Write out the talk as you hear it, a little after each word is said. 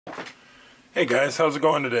Hey guys, how's it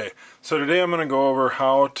going today? So today I'm going to go over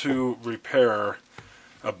how to repair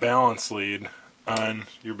a balance lead on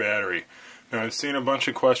your battery. Now I've seen a bunch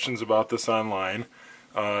of questions about this online,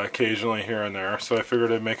 occasionally here and there, so I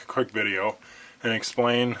figured I'd make a quick video and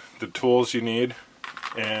explain the tools you need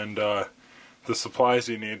and the supplies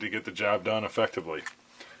you need to get the job done effectively.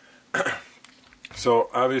 So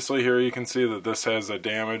obviously here you can see that this has a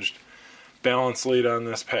damaged balance lead on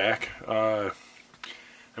this pack.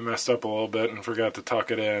 I messed up a little bit and forgot to tuck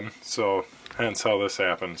it in, so hence how this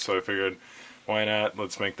happened. So I figured, why not,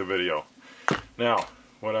 let's make the video. Now,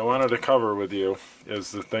 what I wanted to cover with you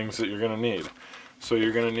is the things that you're going to need. So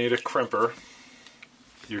you're going to need a crimper,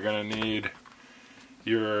 you're going to need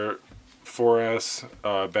your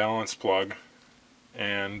 4S balance plug,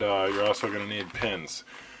 and you're also going to need pins.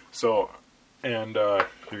 So, and you're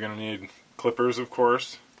going to need clippers, of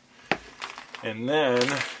course, and then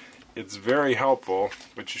it's very helpful,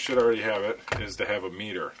 but you should already have it, is to have a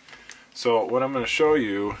meter. So what I'm going to show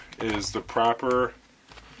you is the proper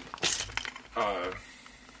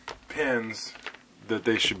pins that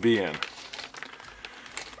they should be in.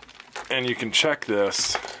 And you can check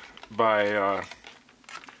this by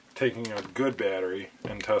taking a good battery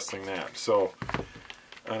and testing that. So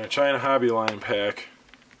on a China Hobby line pack,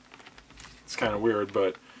 it's kind of weird,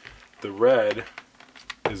 but the red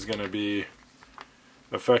is going to be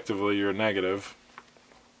effectively your negative,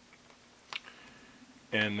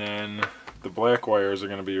 and then the black wires are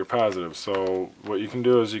going to be your positive. So what you can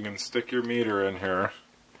do is you can stick your meter in here,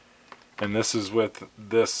 and this is with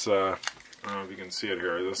this I don't know if you can see it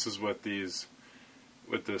here, this is with these,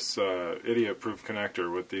 with this idiot proof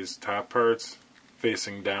connector with these top parts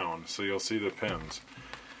facing down, so you'll see the pins.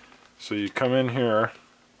 So you come in here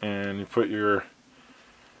and you put your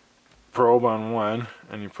probe on one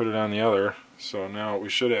and you put it on the other. So now what we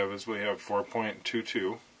should have is we have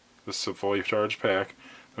 4.22. This is a fully charged pack.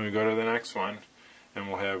 Then we go to the next one and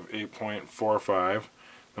we'll have 8.45.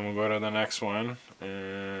 Then we'll go to the next one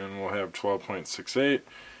and we'll have 12.68.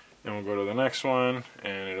 And we'll go to the next one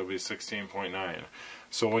and it'll be 16.9.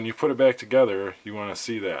 So when you put it back together, you want to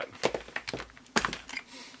see that.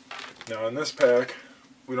 Now in this pack,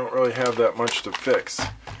 we don't really have that much to fix.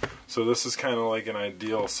 So this is kind of like an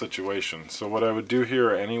ideal situation. So what I would do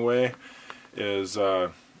here anyway is,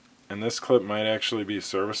 and this clip might actually be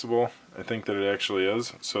serviceable. I think that it actually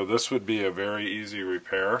is. So this would be a very easy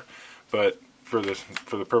repair, but for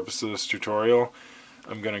the purpose of this tutorial,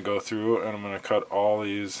 I'm going to go through and I'm going to cut all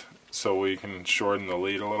these so we can shorten the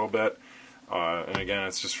lead a little bit. And again,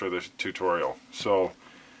 it's just for the tutorial. So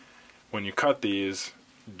when you cut these,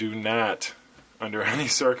 do not, under any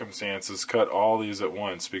circumstances, cut all these at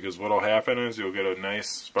once, because what will happen is you'll get a nice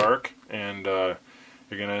spark and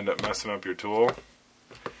you're going to end up messing up your tool.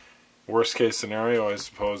 Worst case scenario, I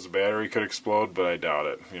suppose the battery could explode, but I doubt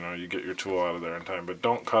it. You know, you get your tool out of there in time, but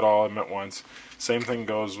don't cut all of them at once. Same thing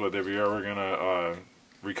goes with if you're ever going to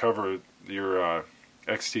recover your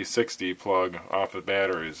XT60 plug off of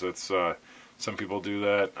batteries. That's some people do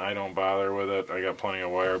that. I don't bother with it. I got plenty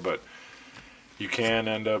of wire, but you can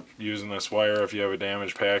end up using this wire. If you have a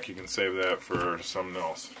damaged pack, you can save that for something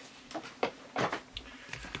else.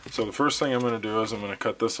 So the first thing I'm going to do is I'm going to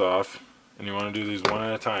cut this off, and you want to do these one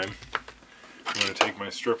at a time. I'm going to take my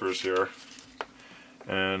strippers here,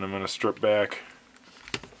 and I'm going to strip back.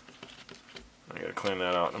 I got to clean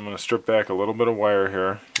that out. I'm going to strip back a little bit of wire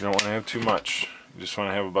here. You don't want to have too much. You just want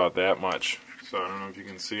to have about that much. So I don't know if you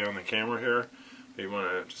can see on the camera here, but you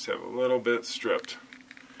want to just have a little bit stripped.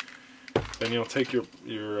 Then you'll take your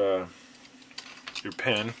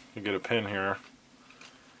pin. You get a pin here,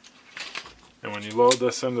 and when you load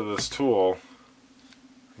this into this tool,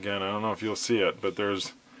 again, I don't know if you'll see it, but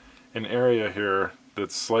there's an area here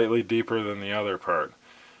that's slightly deeper than the other part.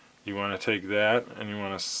 You want to take that and you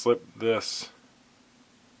want to slip this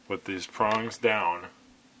with these prongs down.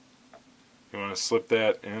 You want to slip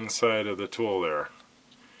that inside of the tool there,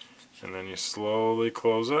 and then you slowly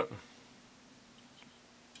close it,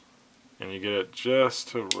 and you get it just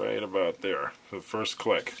to right about there, the first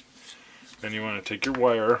click. Then you want to take your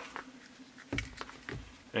wire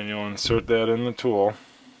and you'll insert that in the tool.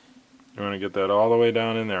 You want to get that all the way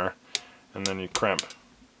down in there, and then you crimp.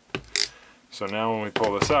 So now when we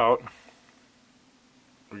pull this out,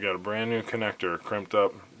 we got a brand new connector crimped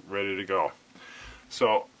up, ready to go.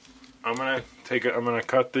 So I'm gonna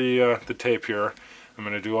cut the tape here. I'm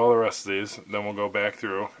gonna do all the rest of these, then we'll go back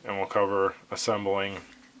through and we'll cover assembling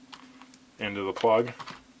into the plug,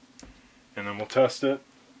 and then we'll test it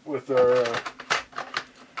with our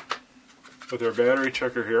battery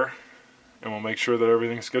checker here, and we'll make sure that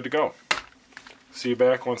everything's good to go. See you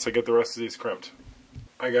back once I get the rest of these crimped.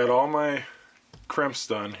 I got all my crimps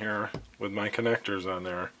done here with my connectors on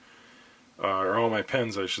there, or all my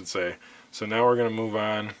pins I should say. So now we're going to move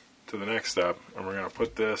on to the next step, and we're going to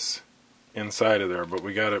put this inside of there. But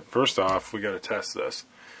we got to, first off, we got to test this.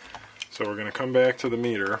 So we're going to come back to the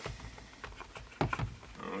meter.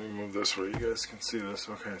 Let me move this where you guys can see this.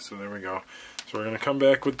 Okay, so there we go. So we're going to come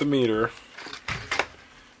back with the meter.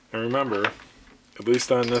 And remember, at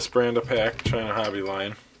least on this brand of pack, China Hobby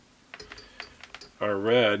line, our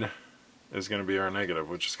red is going to be our negative,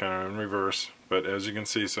 which is kind of in reverse. But as you can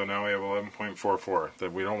see, so now we have 11.44.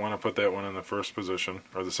 That we don't want to put that one in the first position,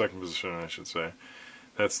 or the second position I should say.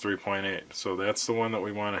 That's 3.8. So that's the one that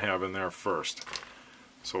we want to have in there first.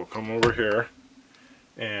 So we'll come over here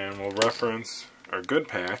and we'll reference our good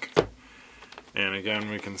pack. And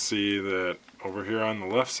again, we can see that over here on the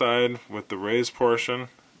left side with the raised portion,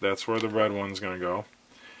 that's where the red one's going to go.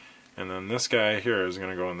 And then this guy here is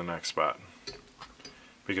going to go in the next spot,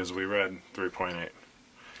 because we read 3.8.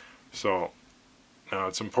 So now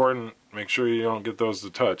it's important, make sure you don't get those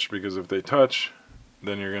to touch, because if they touch,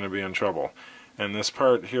 then you're going to be in trouble. And this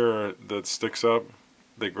part here that sticks up,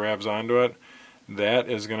 that grabs onto it, that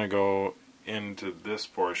is going to go into this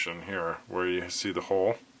portion here where you see the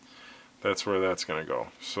hole. That's where that's going to go.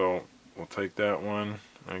 So we'll take that one,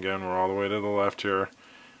 and again we're all the way to the left here.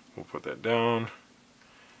 We'll put that down,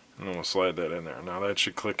 and then we'll slide that in there. Now that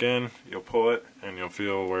should click in, you'll pull it, and you'll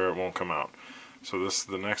feel where it won't come out. So this is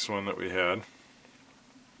the next one that we had.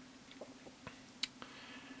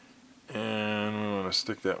 And we want to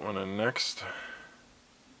stick that one in next.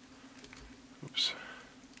 Oops.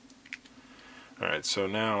 Alright, so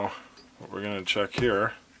now what we're going to check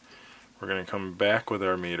here, we're going to come back with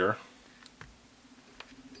our meter,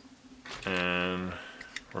 and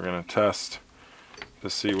we're going to test to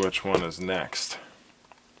see which one is next.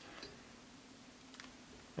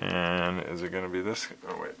 And is it going to be this?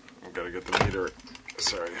 Oh wait, we've got to get the meter,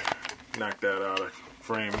 sorry, knock that out of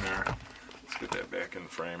frame there. Let's get that back in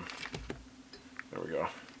frame. There we go.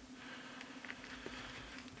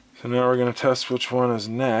 So now we're going to test which one is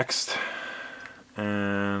next.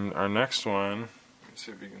 And our next one, let's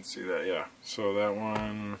see if you can see that, yeah. So that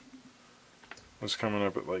one was coming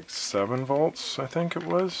up at like 7 volts, I think it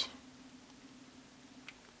was.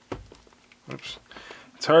 Oops.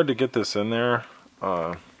 It's hard to get this in there.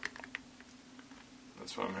 That's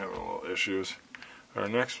why I'm having a little issues. Our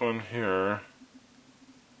next one here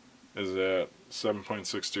is at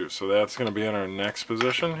 7.62. So that's going to be in our next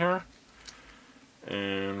position here.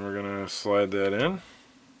 And we're going to slide that in.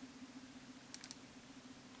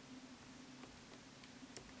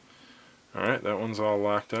 Alright, that one's all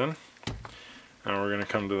locked in. Now we're going to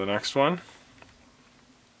come to the next one.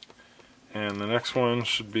 And the next one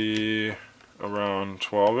should be around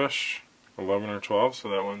 12-ish, 11 or 12, so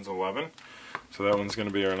that one's 11. So that one's going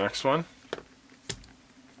to be our next one.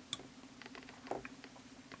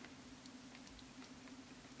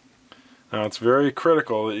 Now it's very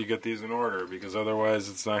critical that you get these in order, because otherwise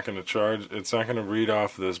it's not going to charge, it's not going to read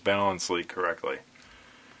off this balance lead correctly.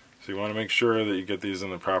 So you want to make sure that you get these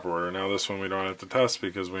in the proper order. Now this one we don't have to test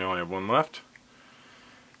because we only have one left.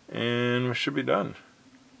 And we should be done.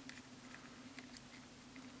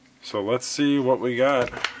 So let's see what we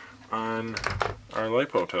got on our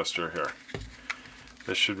LiPo tester here.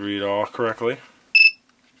 This should read all correctly.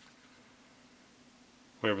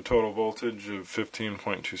 We have a total voltage of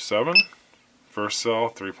 15.27. First cell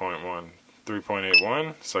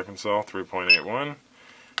 3.81, second cell 3.81,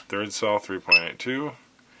 third cell 3.82,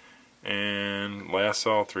 and last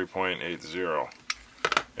cell 3.80.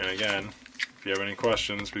 And again, if you have any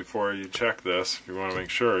questions before you check this, if you want to make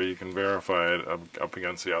sure, you can verify it up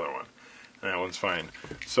against the other one. And that one's fine.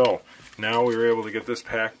 So now we were able to get this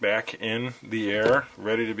pack back in the air,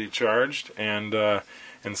 ready to be charged, and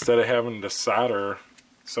instead of having to solder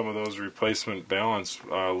some of those replacement balance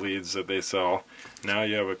leads that they sell, now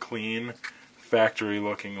you have a clean factory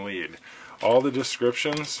looking lead. All the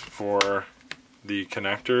descriptions for the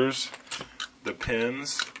connectors, the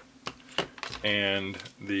pins, and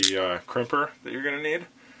the crimper that you're going to need,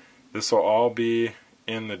 this will all be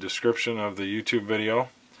in the description of the YouTube video,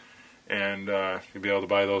 and you'll be able to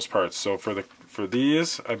buy those parts. So for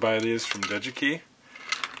these, I buy these from DigiKey.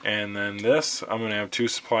 And then this, I'm going to have 2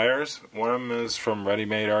 suppliers. One of them is from Ready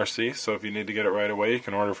Made RC, so if you need to get it right away, you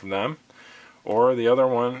can order from them. Or the other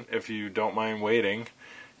one, if you don't mind waiting,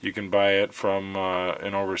 you can buy it from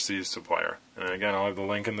an overseas supplier. And again, I'll have the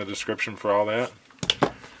link in the description for all that.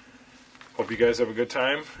 Hope you guys have a good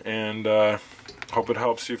time, and hope it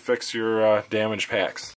helps you fix your damaged packs.